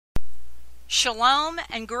Shalom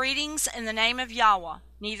and greetings in the name of Yahweh.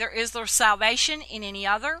 Neither is there salvation in any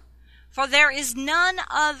other, for there is none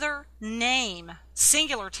other name,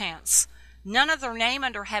 singular tense, none other name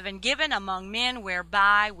under heaven given among men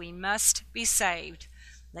whereby we must be saved.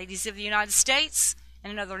 Ladies of the United States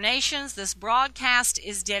and in other nations, this broadcast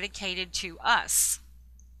is dedicated to us.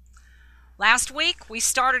 Last week, we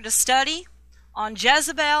started a study on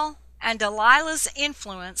Jezebel and Delilah's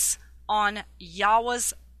influence on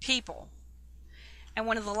Yahweh's people. And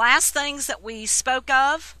one of the last things that we spoke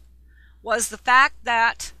of was the fact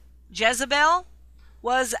that Jezebel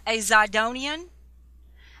was a Zidonian,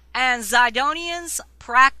 and Zidonians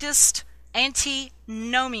practiced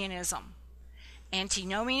antinomianism.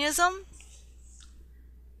 Antinomianism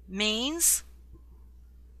means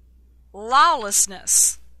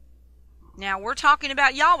lawlessness. Now, we're talking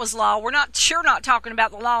about Yahweh's law. We're not talking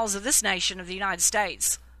about the laws of this nation of the United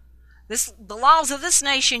States. The laws of this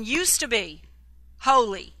nation used to be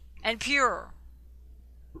holy and pure.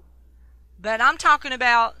 But I'm talking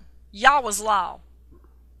about Yahweh's law.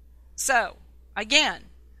 So, again,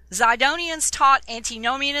 Zidonians taught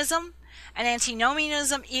antinomianism, and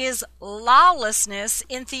antinomianism is lawlessness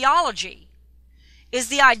in theology. Is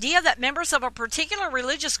the idea that members of a particular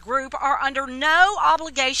religious group are under no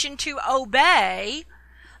obligation to obey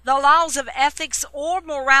the laws of ethics or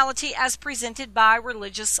morality as presented by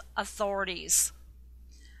religious authorities.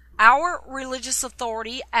 Our religious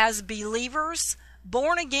authority as believers,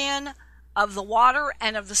 born again of the water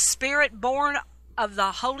and of the Spirit, born of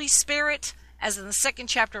the Holy Spirit, as in the 2nd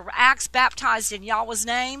chapter of Acts, baptized in Yahweh's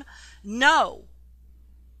name, know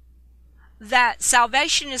that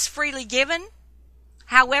salvation is freely given.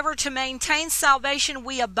 However, to maintain salvation,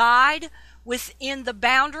 we abide within the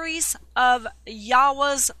boundaries of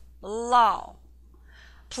Yahweh's law.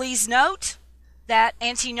 Please note that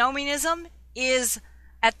antinomianism is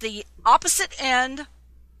at the opposite end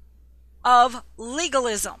of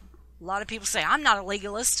legalism. A lot of people say, I'm not a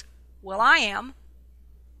legalist. Well, I am.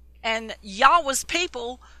 And Yahweh's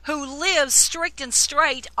people who live strict and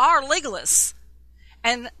straight are legalists.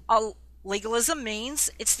 And legalism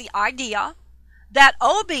means it's the idea that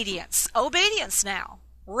obedience now,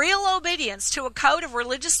 real obedience to a code of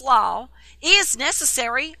religious law is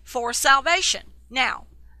necessary for salvation. Now,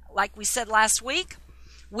 like we said last week,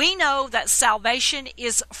 we know that salvation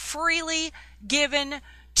is freely given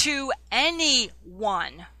to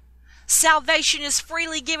anyone. Salvation is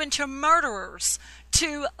freely given to murderers,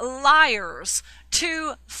 to liars,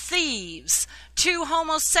 to thieves, to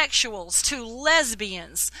homosexuals, to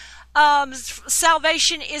lesbians.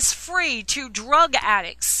 Salvation is free to drug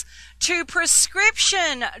addicts, to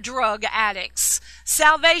prescription drug addicts.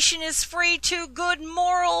 Salvation is free to good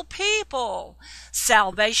moral people.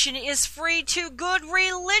 Salvation is free to good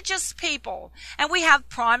religious people. And we have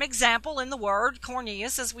prime example in the word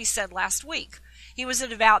Cornelius, as we said last week. He was a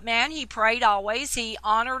devout man. He prayed always. He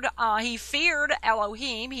feared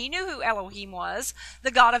Elohim. He knew who Elohim was,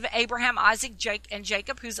 the God of Abraham, Isaac, and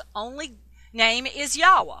Jacob, whose only name is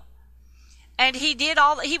Yahweh. And he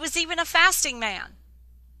was even a fasting man.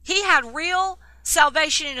 He had real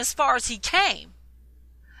salvation in as far as he came,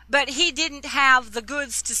 but he didn't have the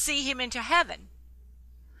goods to see him into heaven.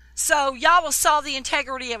 So Yahweh saw the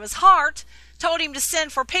integrity of his heart, told him to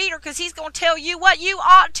send for Peter because he's going to tell you what you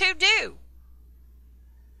ought to do.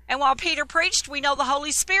 And while Peter preached, we know the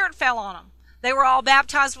Holy Spirit fell on them. They were all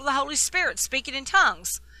baptized with the Holy Spirit, speaking in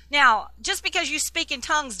tongues. Now, just because you speak in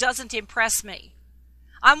tongues doesn't impress me.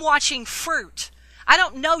 I'm watching fruit. I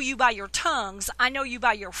don't know you by your tongues. I know you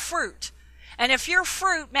by your fruit. And if your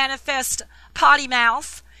fruit manifests potty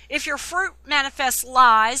mouth, if your fruit manifests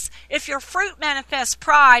lies, if your fruit manifests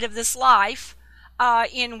pride of this life,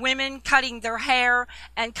 in women cutting their hair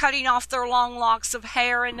and cutting off their long locks of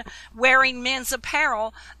hair and wearing men's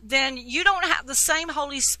apparel, then you don't have the same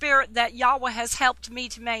Holy Spirit that Yahweh has helped me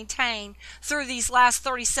to maintain through these last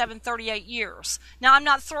 37, 38 years. Now, I'm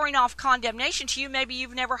not throwing off condemnation to you. Maybe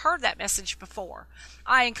you've never heard that message before.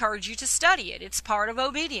 I encourage you to study it. It's part of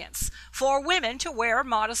obedience for women to wear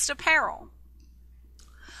modest apparel.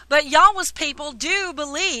 But Yahweh's people do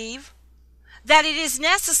believe that it is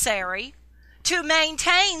necessary to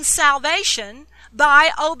maintain salvation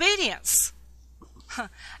by obedience.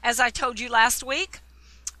 As I told you last week,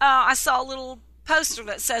 I saw a little poster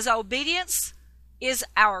that says obedience is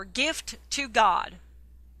our gift to God.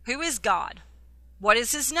 Who is God? What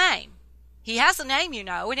is his name? He has a name, you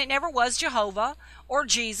know, and it never was Jehovah or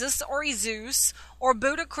Jesus or Jesus or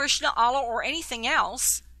Buddha, Krishna, Allah, or anything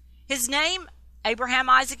else. His name, Abraham,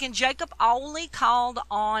 Isaac, and Jacob, only called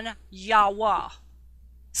on Yahweh.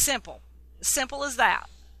 Simple. Simple as that.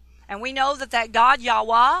 And we know that God,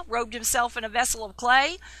 Yahwah, robed himself in a vessel of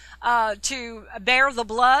clay to bear the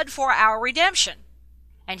blood for our redemption.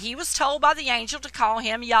 And he was told by the angel to call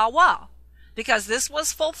him Yahweh, because this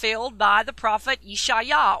was fulfilled by the prophet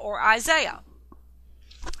Ishaiah or Isaiah.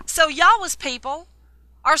 So Yahweh's people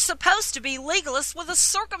are supposed to be legalists with a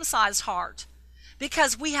circumcised heart,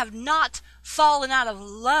 because we have not fallen out of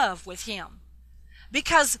love with him,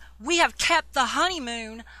 because we have kept the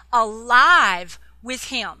honeymoon alive with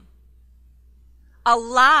him.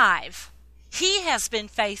 Alive. He has been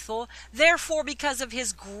faithful, therefore, because of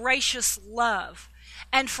his gracious love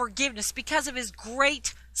and forgiveness, because of his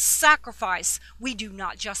great sacrifice, we do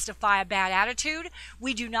not justify a bad attitude.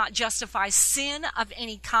 We do not justify sin of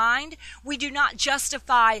any kind. We do not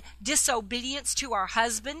justify disobedience to our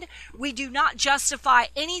husband. We do not justify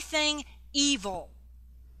anything evil.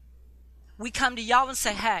 We come to Yahweh and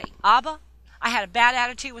say, hey, Abba, I had a bad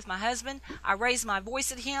attitude with my husband. I raised my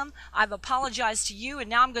voice at him. I've apologized to you, and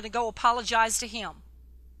now I'm going to go apologize to him.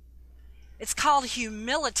 It's called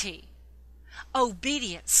humility,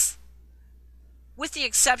 obedience. With the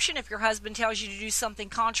exception, if your husband tells you to do something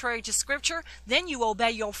contrary to Scripture, then you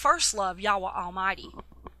obey your first love, Yahweh Almighty.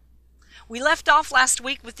 We left off last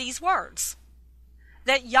week with these words,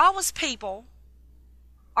 that Yahweh's people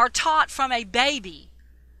are taught from a baby,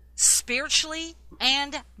 spiritually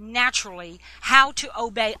and naturally, how to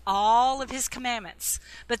obey all of his commandments.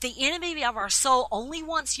 But the enemy of our soul only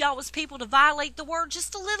wants Yahweh's people to violate the word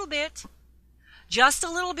just a little bit. Just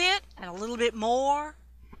a little bit, and a little bit more,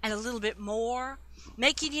 and a little bit more,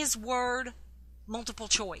 making his word multiple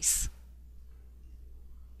choice.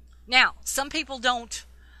 Now, some people don't.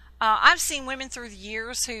 I've seen women through the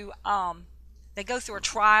years who they go through a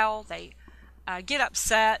trial, they get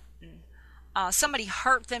upset, and somebody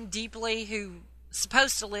hurt them deeply who's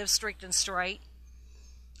supposed to live strict and straight,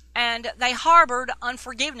 and they harbored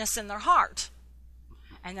unforgiveness in their heart.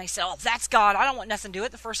 And they say, oh, that's God, I don't want nothing to do with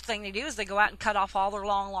it. The first thing they do is they go out and cut off all their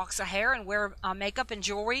long locks of hair and wear makeup and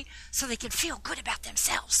jewelry so they can feel good about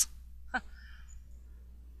themselves.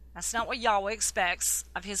 That's not what Yahweh expects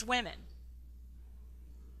of his women.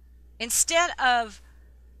 Instead of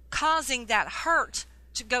causing that hurt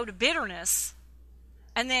to go to bitterness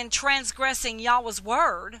and then transgressing Yahweh's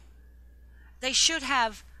word, they should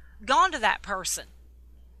have gone to that person.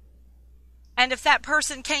 And if that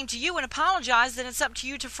person came to you and apologized, then it's up to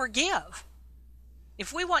you to forgive.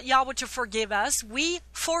 If we want Yahweh to forgive us, we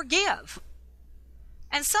forgive.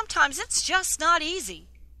 And sometimes it's just not easy.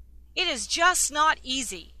 It is just not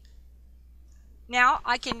easy. Now,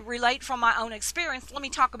 I can relate from my own experience. Let me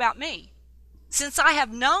talk about me. Since I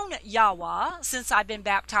have known Yahweh, since I've been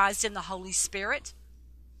baptized in the Holy Spirit,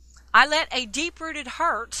 I let a deep-rooted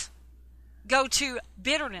hurt go to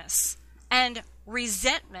bitterness and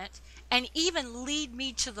resentment, and even lead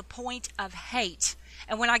me to the point of hate.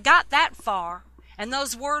 And when I got that far, and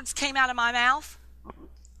those words came out of my mouth,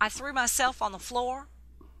 I threw myself on the floor,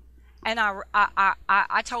 and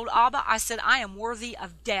I told Abba, I said, I am worthy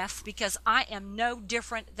of death because I am no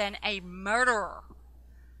different than a murderer.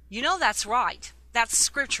 You know that's right. That's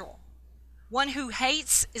scriptural. One who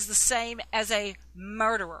hates is the same as a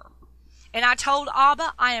murderer. And I told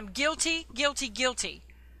Abba, I am guilty, guilty, guilty.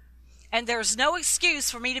 And there's no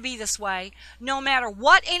excuse for me to be this way, no matter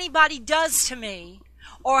what anybody does to me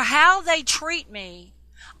or how they treat me.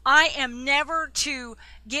 I am never to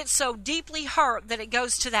get so deeply hurt that it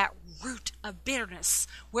goes to that root of bitterness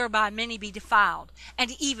whereby many be defiled,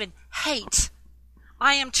 and even hate.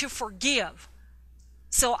 I am to forgive.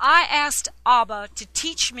 So I asked Abba to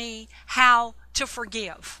teach me how to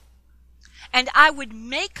forgive. And I would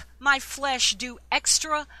make my flesh do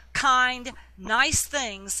extra kind, nice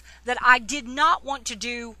things that I did not want to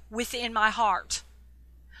do within my heart.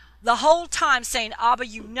 The whole time saying, Abba,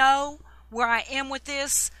 you know where I am with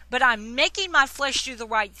this, but I'm making my flesh do the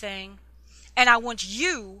right thing, and I want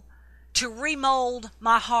you to remold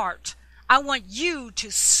my heart. I want you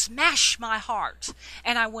to smash my heart,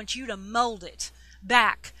 and I want you to mold it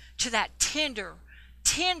back to that tender,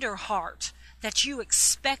 tender heart that you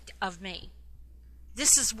expect of me.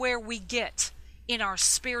 This is where we get in our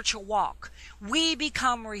spiritual walk. We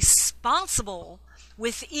become responsible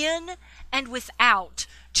within and without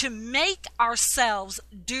to make ourselves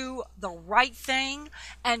do the right thing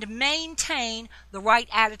and maintain the right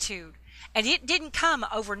attitude. And it didn't come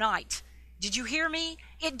overnight. Did you hear me?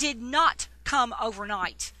 It did not come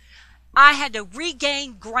overnight. I had to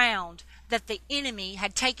regain ground that the enemy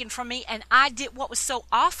had taken from me, and what was so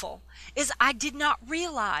awful is I did not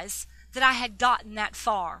realize that I had gotten that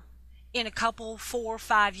far in a couple, 4 or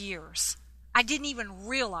 5 years. I didn't even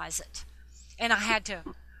realize it. And I had to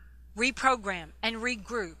reprogram and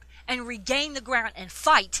regroup and regain the ground and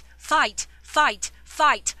fight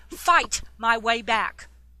my way back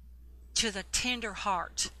to the tender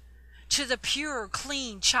heart, to the pure,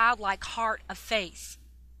 clean, childlike heart of faith.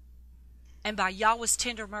 And by Yahweh's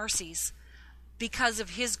tender mercies, because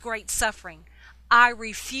of his great suffering, I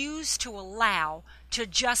refuse to allow to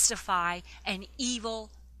justify an evil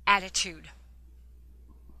attitude.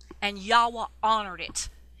 And Yahweh honored it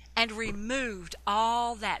and removed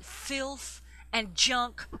all that filth and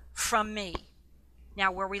junk from me.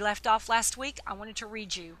 Now, where we left off last week, I wanted to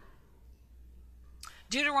read you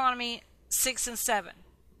Deuteronomy 6 and 7.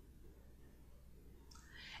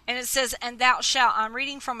 And it says, and thou shalt, I'm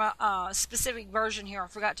reading from a specific version here. I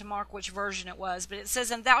forgot to mark which version it was. But it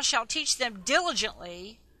says, and thou shalt teach them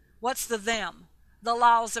diligently. What's the them? The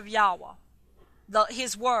laws of Yahweh.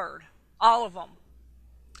 His word. All of them.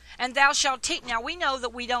 And thou shalt teach. Now we know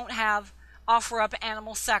that we don't offer up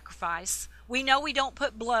animal sacrifice. We know we don't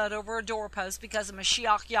put blood over a doorpost because of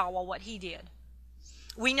Mashiach Yahweh, what he did.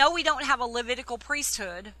 We know we don't have a Levitical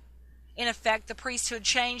priesthood. In effect, the priesthood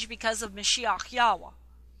changed because of Mashiach Yahweh.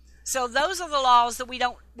 So those are the laws that we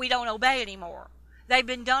don't obey anymore. They've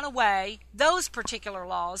been done away. Those particular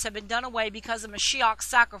laws have been done away because of Mashiach's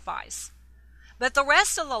sacrifice. But the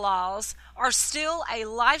rest of the laws are still a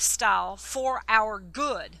lifestyle for our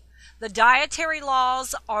good. The dietary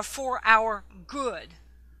laws are for our good.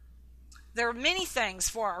 There are many things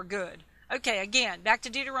for our good. Okay, again, back to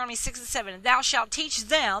Deuteronomy 6 and 7. And thou shalt teach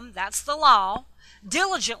them, that's the law,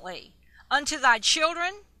 diligently unto thy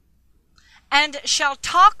children, and shalt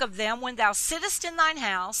talk of them when thou sittest in thine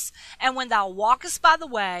house, and when thou walkest by the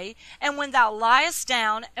way, and when thou liest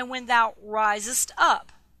down, and when thou risest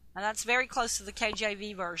up. Now that's very close to the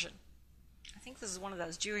KJV version. I think this is one of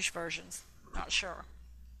those Jewish versions. Not sure.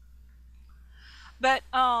 But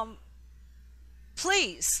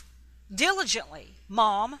please, diligently,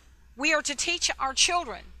 Mom, we are to teach our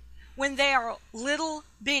children when they are little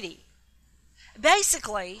bitty.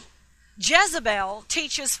 Basically, Jezebel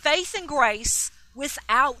teaches faith and grace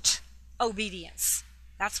without obedience.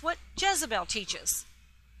 That's what Jezebel teaches.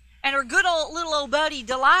 And her good old little old buddy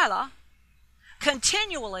Delilah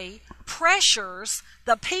continually pressures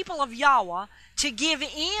the people of Yahweh to give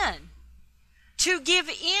in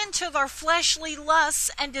to their fleshly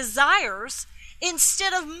lusts and desires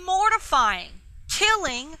instead of mortifying,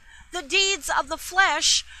 killing the deeds of the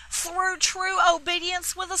flesh through true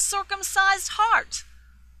obedience with a circumcised heart.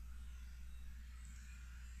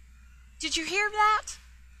 Did you hear that?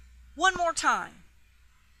 One more time.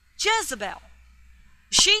 Jezebel.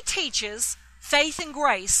 She teaches faith and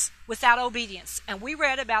grace without obedience. And we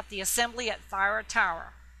read about the assembly at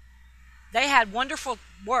Thyatira. They had wonderful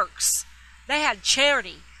works. They had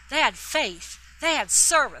charity. They had faith. They had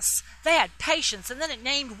service. They had patience. And then it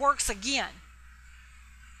named works again.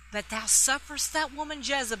 But thou sufferest that woman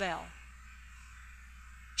Jezebel.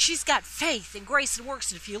 She's got faith and grace and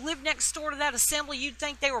works. And if you live next door to that assembly, you'd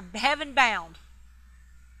think they were heaven bound.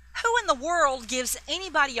 Who in the world gives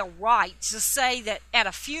anybody a right to say that at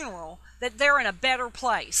a funeral that they're in a better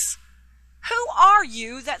place? Who are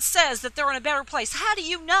you that says that they're in a better place? How do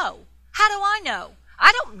you know? How do I know?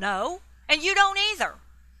 I don't know, and you don't either.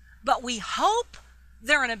 But we hope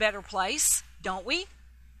they're in a better place, don't we?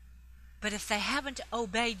 But if they haven't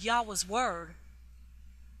obeyed Yahweh's word,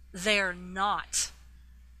 they're not.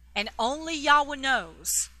 And only Yahweh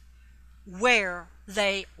knows where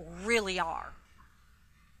they really are.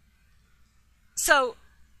 So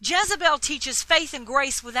Jezebel teaches faith and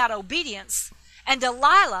grace without obedience, and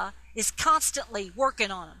Delilah is constantly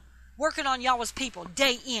working on them, working on Yahweh's people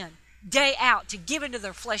day in, day out to give into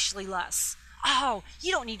their fleshly lusts. Oh,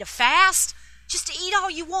 you don't need to fast. Just eat all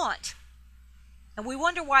you want. And we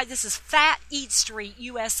wonder why this is Fat Eat Street,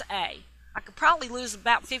 USA. I could probably lose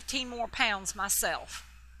about 15 more pounds myself.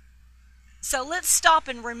 So let's stop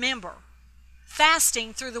and remember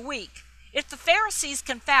fasting through the week. If the Pharisees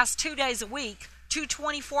can fast 2 days a week, two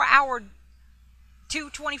 24-hour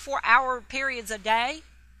periods a day,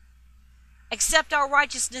 except our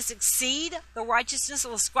righteousness exceed the righteousness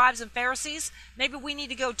of the scribes and Pharisees, maybe we need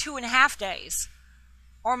to go 2.5 days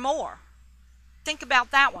or more. Think about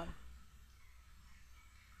that one.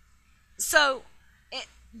 So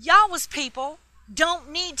Yahweh's people don't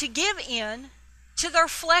need to give in to their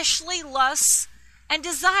fleshly lusts and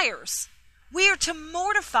desires. We are to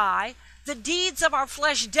mortify the deeds of our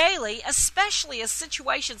flesh daily, especially as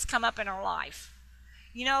situations come up in our life.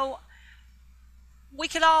 You know, we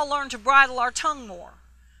could all learn to bridle our tongue more.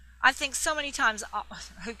 I think so many times,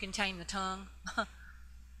 who can tame the tongue?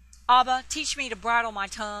 Abba, teach me to bridle my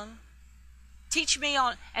tongue. Teach me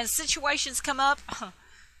on, and situations come up,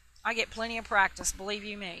 I get plenty of practice, believe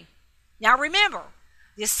you me. Now remember,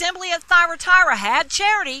 the assembly at Thyatira had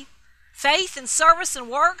charity, faith and service and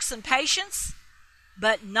works and patience,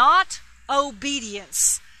 but not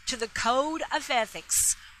obedience to the code of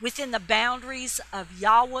ethics within the boundaries of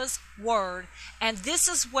Yahweh's word. And this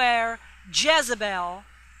is where Jezebel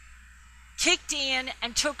kicked in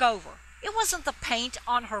and took over. It wasn't the paint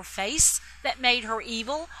on her face that made her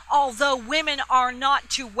evil, although women are not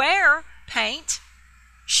to wear paint.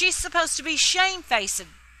 She's supposed to be shamefaced.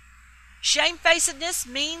 Shamefacedness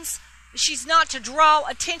means she's not to draw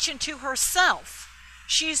attention to herself.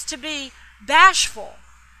 She's to be bashful,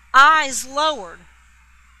 eyes lowered.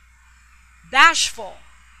 Bashful.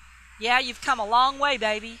 Yeah, you've come a long way,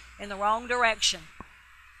 baby, in the wrong direction.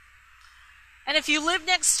 And if you lived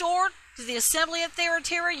next door to the assembly at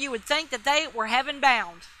Thyatira, you would think that they were heaven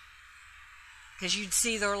bound, because you'd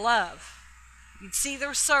see their love. You'd see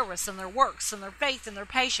their service and their works and their faith and their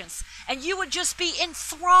patience. And you would just be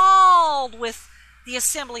enthralled with the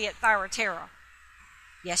assembly at Thyatira.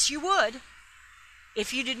 Yes, you would,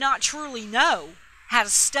 if you did not truly know how to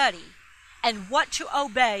study and what to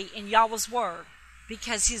obey in Yahweh's word,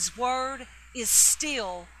 because his word is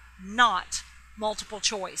still not multiple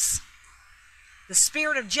choice. The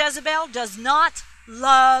spirit of Jezebel does not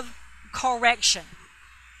love correction.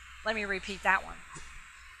 Let me repeat that one.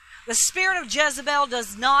 The spirit of Jezebel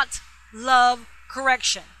does not love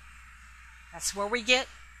correction. That's where we get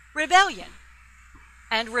rebellion.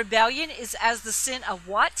 And rebellion is as the sin of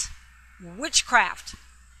what? Witchcraft.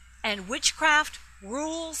 And witchcraft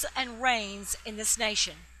rules and reigns in this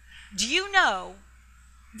nation. Do you know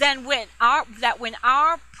that when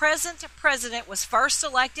our present president was first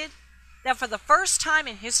elected, that for the first time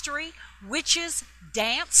in history, witches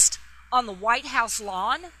danced on the White House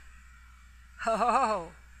lawn? Oh,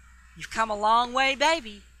 you've come a long way,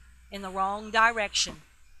 baby, in the wrong direction.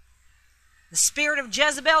 The spirit of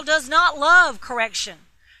Jezebel does not love correction.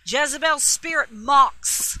 Jezebel's spirit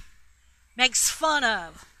mocks, makes fun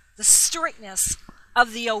of the strictness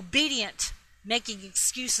of the obedient, making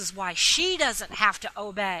excuses why she doesn't have to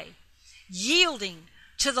obey, yielding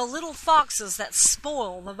to the little foxes that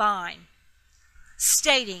spoil the vine,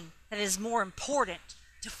 stating that it is more important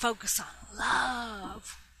to focus on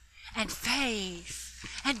love and faith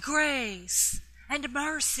and grace and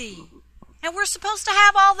mercy. And we're supposed to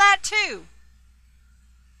have all that too.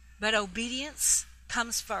 But obedience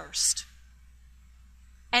comes first.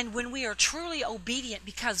 And when we are truly obedient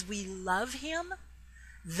because we love him,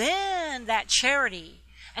 then that charity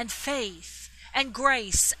and faith and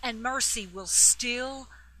grace and mercy will still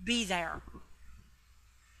be there.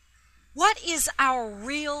 What is our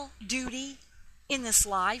real duty in this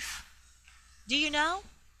life? Do you know?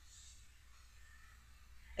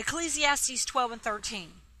 Ecclesiastes 12 and 13.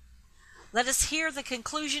 Let us hear the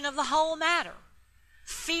conclusion of the whole matter.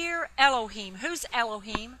 Fear Elohim. Who's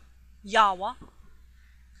Elohim? Yahweh.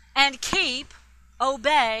 And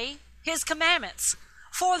obey his commandments.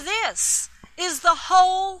 For this is the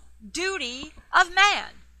whole duty of man.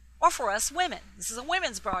 Or for us women. This is a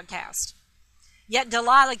women's broadcast. Yet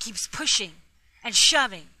Delilah keeps pushing and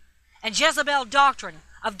shoving. And Jezebel doctrine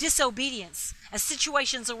of disobedience as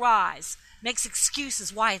situations arise makes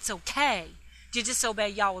excuses why it's okay to disobey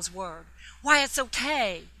Yahweh's word. Why it's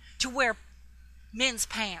okay to wear men's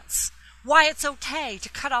pants. Why it's okay to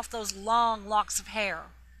cut off those long locks of hair.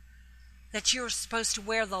 That you're supposed to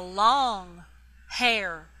wear the long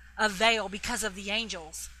hair of veil because of the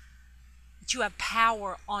angels. That you have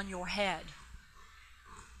power on your head.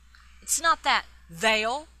 It's not that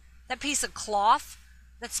veil, that piece of cloth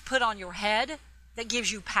that's put on your head that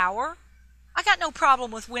gives you power. I got no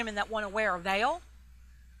problem with women that want to wear a veil.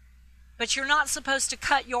 But you're not supposed to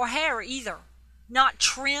cut your hair either. Not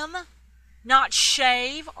trim, not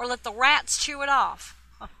shave, or let the rats chew it off.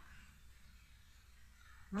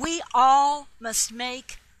 We all must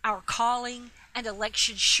make our calling and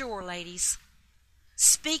election sure, ladies.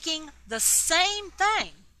 Speaking the same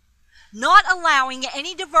thing. Not allowing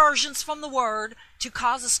any diversions from the word to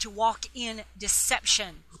cause us to walk in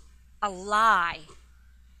deception. A lie.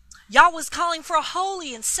 Yahweh's calling for a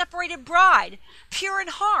holy and separated bride, pure in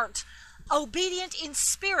heart, obedient in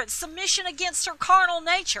spirit, submission against her carnal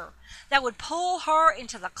nature, that would pull her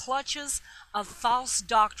into the clutches of false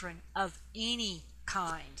doctrine of any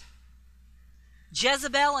kind.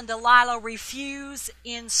 Jezebel and Delilah refuse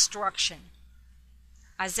instruction.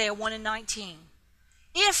 Isaiah 1 and 19.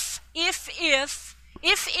 If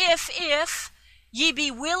ye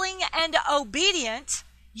be willing and obedient,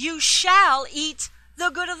 you shall eat the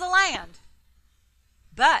good of the land.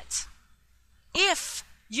 But if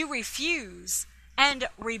you refuse and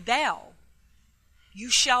rebel, You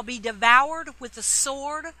shall be devoured with the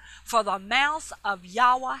sword, for the mouth of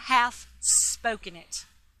Yahweh hath spoken it.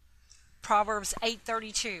 Proverbs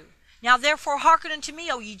 8:32. Now therefore hearken unto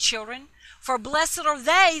me, O ye children, for blessed are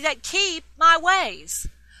they that keep my ways.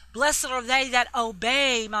 Blessed are they that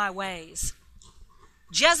obey my ways.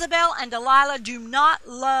 Jezebel and Delilah do not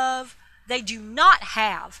have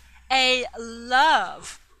a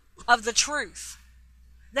love of the truth.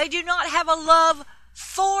 They do not have a love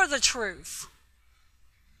for the truth.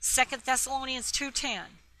 2 Thessalonians 2:10.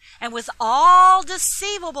 And with all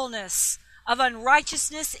deceivableness of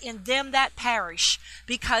unrighteousness in them that perish,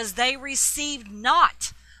 because they received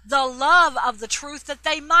not the love of the truth that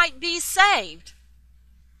they might be saved.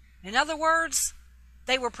 In other words,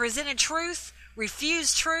 they were presented truth,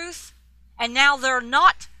 refused truth, and now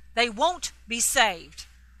they won't be saved.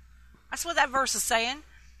 That's what that verse is saying.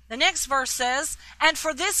 The next verse says, and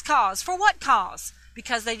for this cause. For what cause?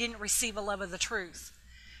 Because they didn't receive a love of the truth.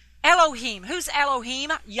 Elohim. Who's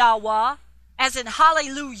Elohim? Yahweh. As in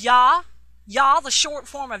hallelujah. Yah, the short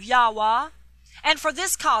form of Yahweh. And for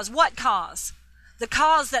this cause. What cause? The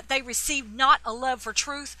cause that they received not a love for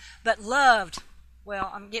truth, but loved.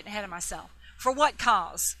 Well, I'm getting ahead of myself. For what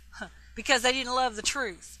cause? Because they didn't love the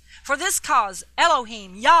truth. For this cause,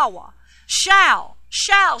 Elohim, Yahweh, shall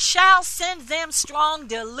send them strong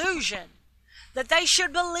delusion, that they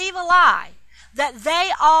should believe a lie, that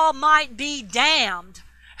they all might be damned,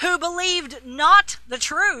 who believed not the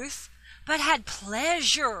truth, but had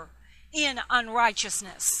pleasure in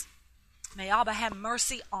unrighteousness. May Abba have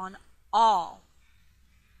mercy on all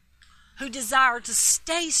who desire to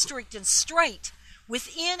stay strict and straight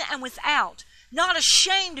within and without, not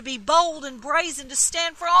ashamed to be bold and brazen, to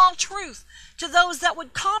stand for all truth to those that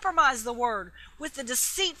would compromise the word with the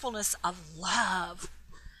deceitfulness of love,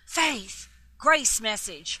 faith, grace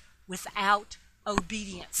message without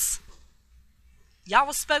obedience.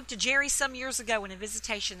 Yahweh spoke to Jerry some years ago in a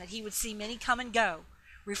visitation that he would see many come and go,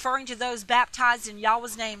 referring to those baptized in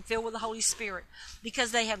Yahweh's name, filled with the Holy Spirit,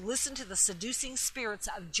 because they had listened to the seducing spirits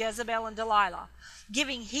of Jezebel and Delilah,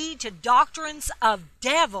 giving heed to doctrines of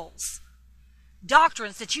devils,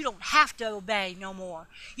 doctrines that you don't have to obey no more.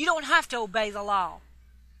 You don't have to obey the law.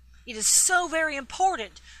 It is so very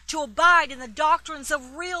important to abide in the doctrines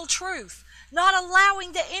of real truth, not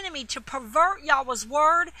allowing the enemy to pervert Yahweh's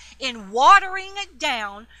word in watering it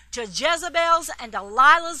down to Jezebel's and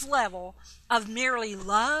Delilah's level of merely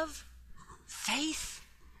love, faith,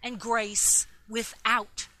 and grace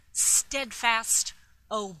without steadfast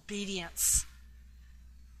obedience.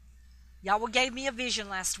 Yahweh gave me a vision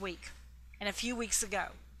last week and a few weeks ago,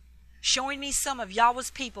 showing me some of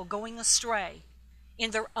Yahweh's people going astray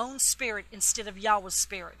in their own spirit instead of Yahweh's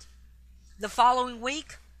spirit. The following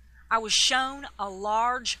week, I was shown a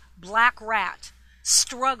large black rat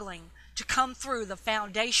struggling to come through the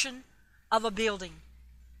foundation of a building.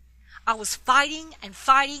 I was fighting and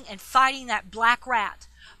fighting and fighting that black rat,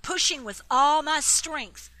 pushing with all my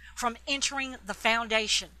strength from entering the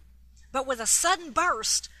foundation. But with a sudden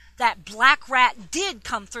burst, that black rat did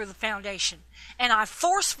come through the foundation, and I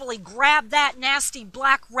forcefully grabbed that nasty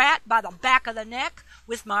black rat by the back of the neck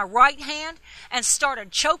with my right hand and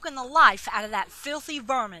started choking the life out of that filthy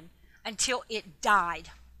vermin until it died.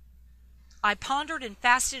 I pondered and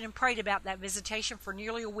fasted and prayed about that visitation for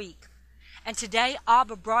nearly a week, and today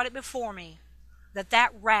Abba brought it before me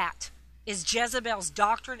that rat is Jezebel's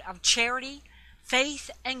doctrine of charity,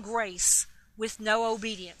 faith, and grace with no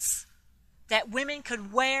obedience. That women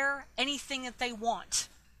could wear anything that they want.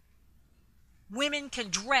 Women can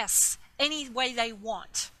dress any way they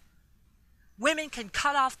want. Women can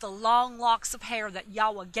cut off the long locks of hair that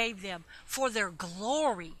Yahweh gave them for their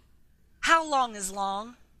glory. How long is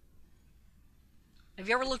long? Have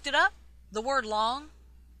you ever looked it up? The word long,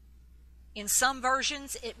 in some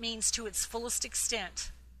versions, it means to its fullest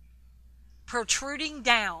extent. Protruding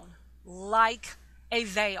down like a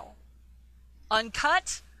veil.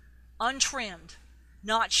 Uncut, untrimmed,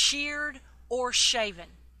 not sheared or shaven,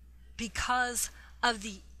 because of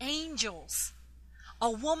the angels. A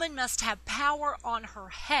woman must have power on her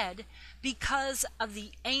head because of the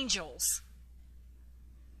angels.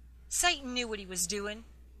 Satan knew what he was doing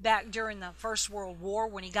back during the First World War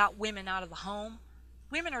when he got women out of the home.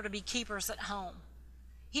 Women are to be keepers at home.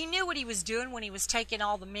 He knew what he was doing when he was taking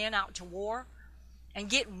all the men out to war and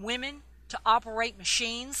getting women to operate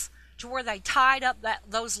machines to where they tied up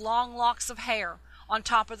those long locks of hair on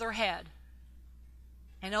top of their head.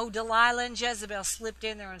 And Delilah and Jezebel slipped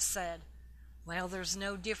in there and said, well, there's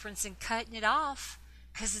no difference in cutting it off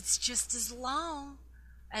because it's just as long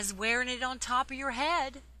as wearing it on top of your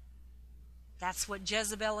head. That's what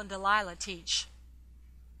Jezebel and Delilah teach.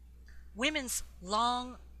 Women's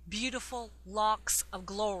long, beautiful locks of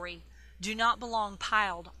glory do not belong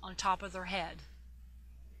piled on top of their head.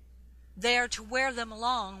 They are to wear them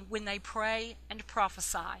along when they pray and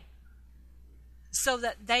prophesy, so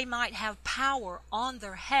that they might have power on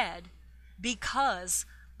their head because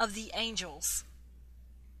of the angels.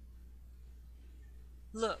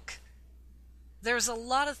 Look, there's a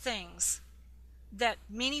lot of things that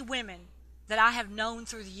many women that I have known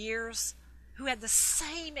through the years who had the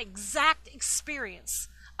same exact experience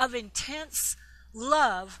of intense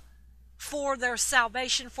love for their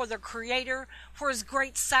salvation, for their Creator, for His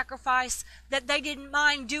great sacrifice, that they didn't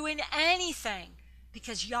mind doing anything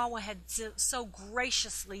because Yahweh had so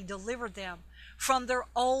graciously delivered them from their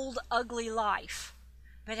old ugly life.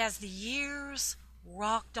 But as the years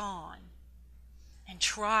rocked on, and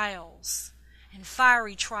trials, and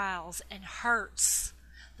fiery trials, and hurts,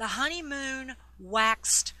 the honeymoon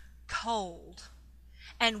waxed cold,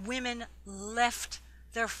 and women left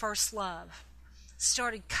their first love,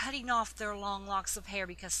 started cutting off their long locks of hair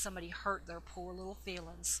because somebody hurt their poor little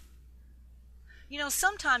feelings. You know,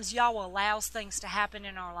 sometimes Yahweh allows things to happen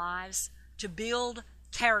in our lives to build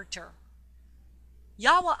character.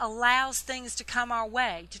 Yahweh allows things to come our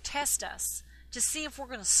way to test us, to see if we're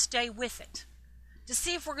going to stay with it, to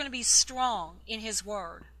see if we're going to be strong in His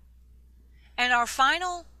Word. And our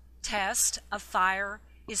final test of fire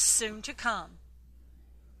is soon to come.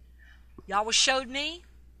 Yahweh showed me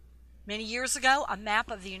many years ago a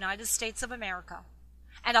map of the United States of America,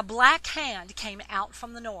 and a black hand came out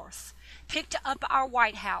from the north, picked up our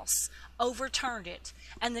White House, overturned it,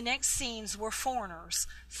 and the next scenes were foreigners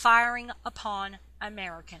firing upon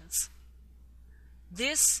Americans.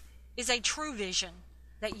 This is a true vision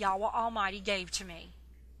that Yahweh Almighty gave to me.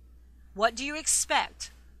 What do you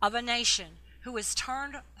expect of a nation who has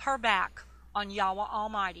turned her back on Yahweh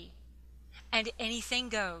Almighty? And anything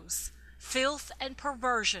goes. Filth and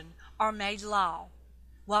perversion are made law,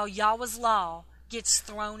 while Yahweh's law gets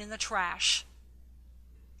thrown in the trash.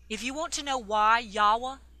 If you want to know why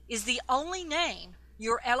Yahweh is the only name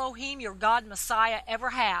your Elohim, your God Messiah,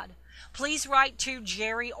 ever had, please write to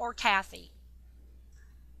Jerry or Kathy.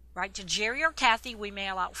 Write to Jerry or Kathy. We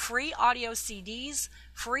mail out free audio CDs,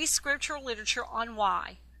 free scriptural literature on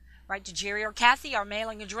why. Write to Jerry or Kathy. Our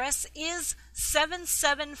mailing address is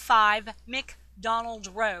 775 McDonald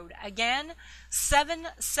Road. Again,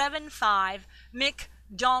 775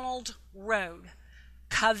 McDonald Road,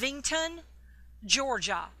 Covington,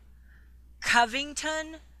 Georgia.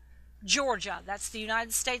 Covington, Georgia. That's the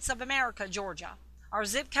United States of America, Georgia. Our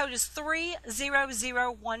zip code is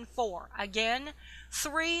 30014. Again,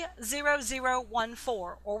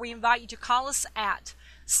 30014. Or we invite you to call us at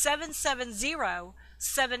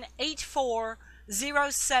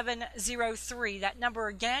 770-784-0703. That number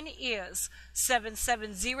again is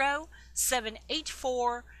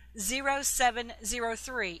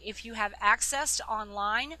 770-784-0703. If you have access to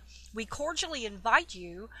online, we cordially invite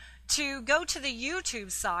you to go to the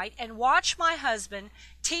YouTube site and watch my husband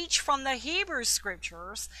teach from the Hebrew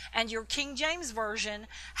Scriptures and your King James Version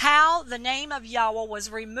how the name of Yahweh was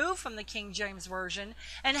removed from the King James Version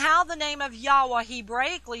and how the name of Yahweh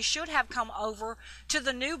Hebraically should have come over to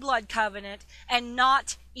the New Blood Covenant and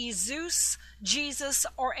not Jesus, Jesus,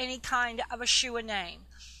 or any kind of a Shua name.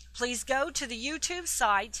 Please go to the YouTube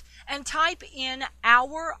site and type in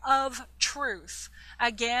Hour of Truth.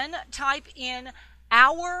 Again, type in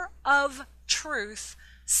Hour of Truth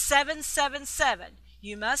 777.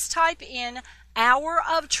 You must type in Hour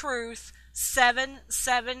of Truth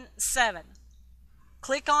 777.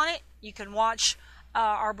 Click on it. You can watch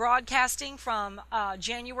our broadcasting from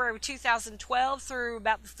January of 2012 through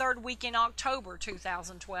about the third week in October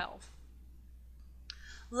 2012.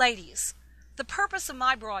 Ladies, the purpose of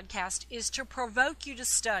my broadcast is to provoke you to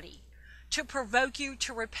study, to provoke you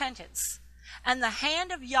to repentance. And the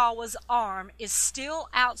hand of Yahweh's arm is still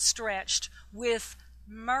outstretched with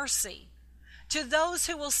mercy to those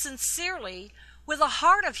who will sincerely, with a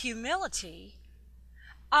heart of humility,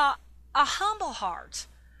 a humble heart,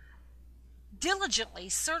 diligently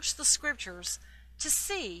search the Scriptures to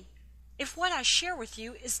see if what I share with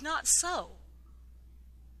you is not so.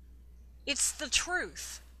 It's the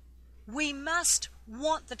truth. We must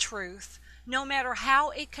want the truth, no matter how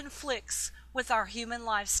it conflicts with our human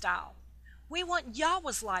lifestyle. We want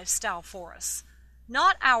Yahweh's lifestyle for us,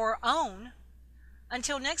 not our own.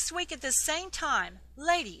 Until next week at the same time,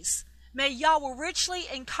 ladies, may Yahweh richly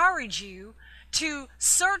encourage you to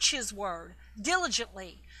search His Word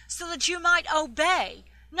diligently so that you might obey,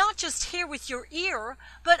 not just hear with your ear,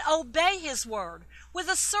 but obey His Word with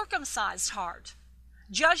a circumcised heart.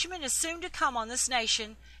 Judgment is soon to come on this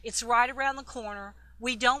nation. It's right around the corner.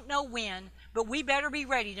 We don't know when, but we better be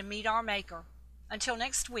ready to meet our Maker. Until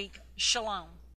next week, shalom.